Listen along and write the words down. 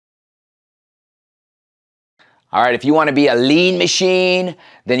All right, if you want to be a lean machine,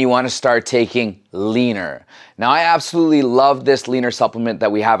 then you want to start taking Leaner. Now, I absolutely love this Leaner supplement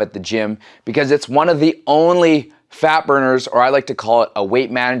that we have at the gym because it's one of the only fat burners, or I like to call it a weight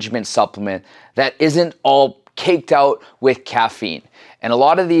management supplement, that isn't all caked out with caffeine. And a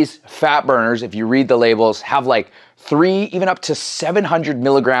lot of these fat burners, if you read the labels, have like 3, even up to 700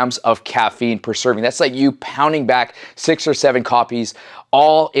 milligrams of caffeine per serving. That's like you pounding back 6 or 7 coffees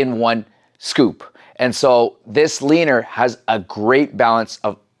all in one scoop. And so this Leaner has a great balance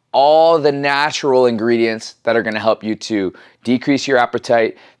of all the natural ingredients that are going to help you to decrease your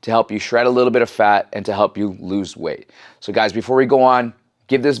appetite, to help you shred a little bit of fat, and to help you lose weight. So guys, before we go on,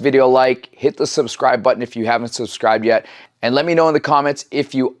 give this video a like, hit the subscribe button if you haven't subscribed yet, and let me know in the comments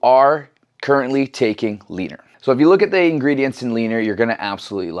if you are currently taking Leaner. So if you look at the ingredients in Leaner, you're gonna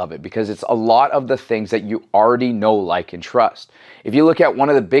absolutely love it because it's a lot of the things that you already know, like, and trust. If you look at one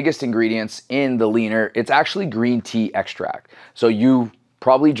of the biggest ingredients in the Leaner, it's actually green tea extract. So you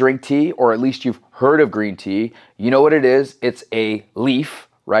probably drink tea, or at least you've heard of green tea. You know what it is? It's a leaf,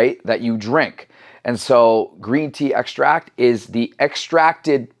 right, that you drink. And so green tea extract is the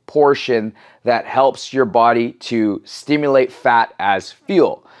extracted portion that helps your body to stimulate fat as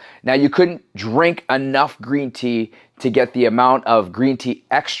fuel. Now, you couldn't drink enough green tea to get the amount of green tea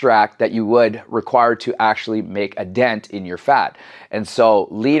extract that you would require to actually make a dent in your fat. And so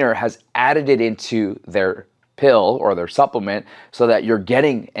Leaner has added it into their pill or their supplement so that you're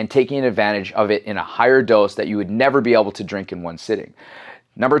getting and taking advantage of it in a higher dose that you would never be able to drink in one sitting.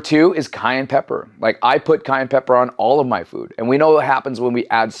 Number 2 is cayenne pepper. Like, I put cayenne pepper on all of my food. And we know what happens when we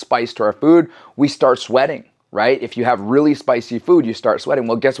add spice to our food. We start sweating, right? If you have really spicy food, you start sweating.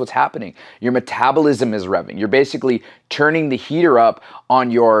 Well, guess what's happening? Your metabolism is revving. You're basically turning the heater up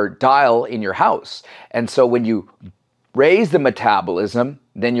on your dial in your house. And so when you raise the metabolism,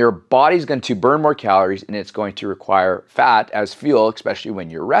 then your body's going to burn more calories and it's going to require fat as fuel, especially when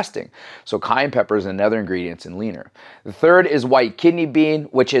you're resting. So cayenne pepper is another ingredient in Leaner. The third is white kidney bean,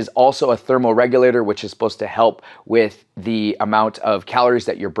 which is also a thermoregulator, which is supposed to help with the amount of calories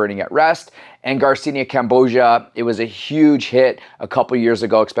that you're burning at rest. And Garcinia Cambogia, it was a huge hit a couple years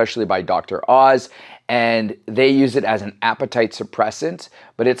ago, especially by Dr. Oz. And they use it as an appetite suppressant,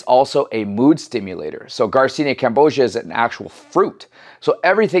 but it's also a mood stimulator. So Garcinia Cambogia is an actual fruit. So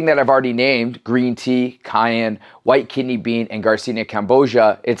everything that I've already named, green tea, cayenne, white kidney bean, and Garcinia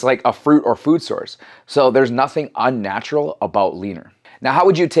Cambogia, it's like a fruit or food source. So there's nothing unnatural about Leaner. Now, how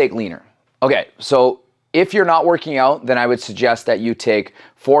would you take Leaner? Okay, so if you're not working out, then I would suggest that you take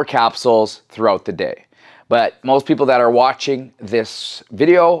 4 capsules throughout the day. But most people that are watching this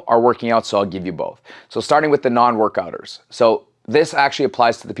video are working out, so I'll give you both. So starting with the non-workouters. So this actually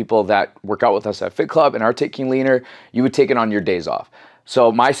applies to the people that work out with us at Fit Club and are taking Leaner. You would take it on your days off.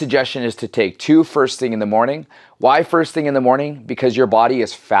 So my suggestion is to take 2 first thing in the morning. Why first thing in the morning? Because your body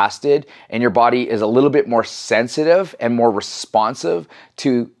is fasted and your body is a little bit more sensitive and more responsive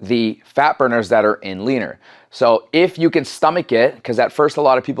to the fat burners that are in Leaner. So if you can stomach it, because at first a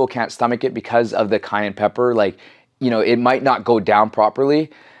lot of people can't stomach it because of the cayenne pepper, like, you know, it might not go down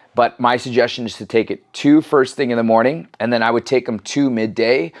properly. But my suggestion is to take it 2 first thing in the morning, and then I would take them 2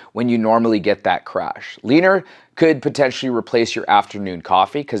 midday when you normally get that crash. Leaner could potentially replace your afternoon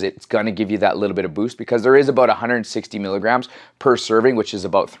coffee because it's going to give you that little bit of boost, because there is about 160 milligrams per serving, which is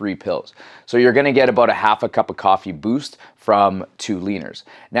about 3 pills. So you're going to get about a half a cup of coffee boost from 2 Leaners.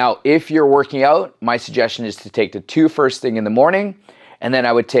 Now, if you're working out, my suggestion is to take the 2 first thing in the morning, and then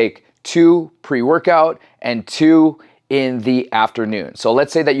I would take 2 pre-workout and 2 in the afternoon. So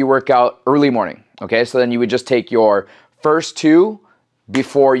let's say that you work out early morning, okay? So then you would just take your first 2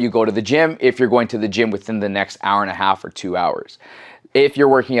 before you go to the gym, if you're going to the gym within the next hour and a half or 2 hours. If you're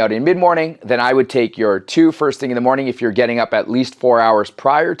working out in mid-morning, then I would take your 2 first thing in the morning if you're getting up at least 4 hours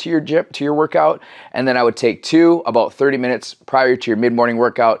prior to your gym, to your workout. And then I would take 2 about 30 minutes prior to your mid-morning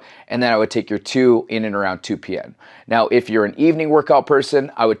workout. And then I would take your 2 in and around 2 p.m. Now, if you're an evening workout person,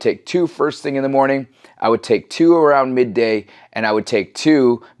 I would take 2 first thing in the morning. I would take 2 around midday, and I would take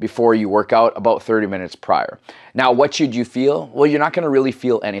 2 before you work out about 30 minutes prior. Now, what should you feel? Well, you're not going to really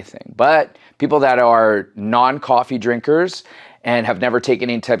feel anything, but people that are non-coffee drinkers and have never taken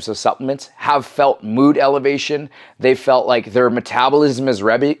any types of supplements have felt mood elevation. They felt like their metabolism is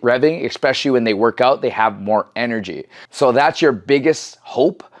revving, especially when they work out, they have more energy. So that's your biggest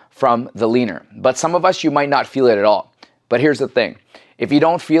hope from the Leaner. But some of us, you might not feel it at all. But here's the thing. If you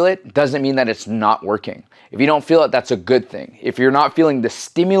don't feel it, doesn't mean that it's not working. If you don't feel it, that's a good thing. If you're not feeling the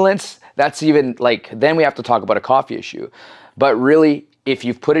stimulants, that's even like, then we have to talk about a coffee issue. But really, if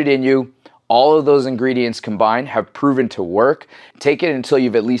you've put it in you, all of those ingredients combined have proven to work. Take it until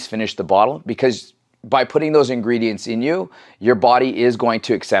you've at least finished the bottle, because by putting those ingredients in you, your body is going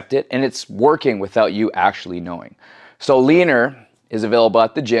to accept it, and it's working without you actually knowing. So leaner is available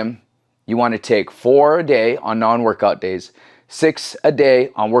at the gym. You want to take 4 a day on non-workout days, 6 a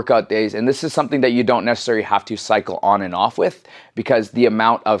day on workout days. And this is something that you don't necessarily have to cycle on and off with, because the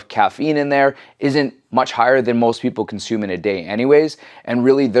amount of caffeine in there isn't much higher than most people consume in a day anyways. And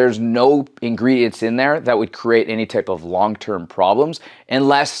really there's no ingredients in there that would create any type of long-term problems,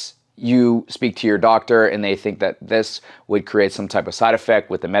 unless you speak to your doctor and they think that this would create some type of side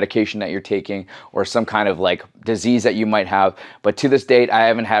effect with the medication that you're taking, or some kind of like disease that you might have. But to this date, I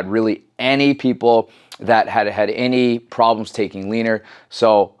haven't had really any people that had any problems taking leaner.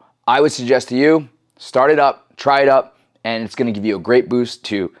 So I would suggest to you, start it up, try it up, and it's gonna give you a great boost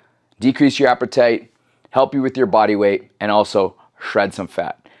to decrease your appetite, help you with your body weight, and also shred some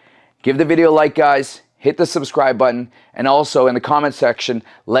fat. Give the video a like, guys. Hit the subscribe button, and also in the comment section,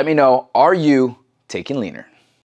 let me know, are you taking leaner?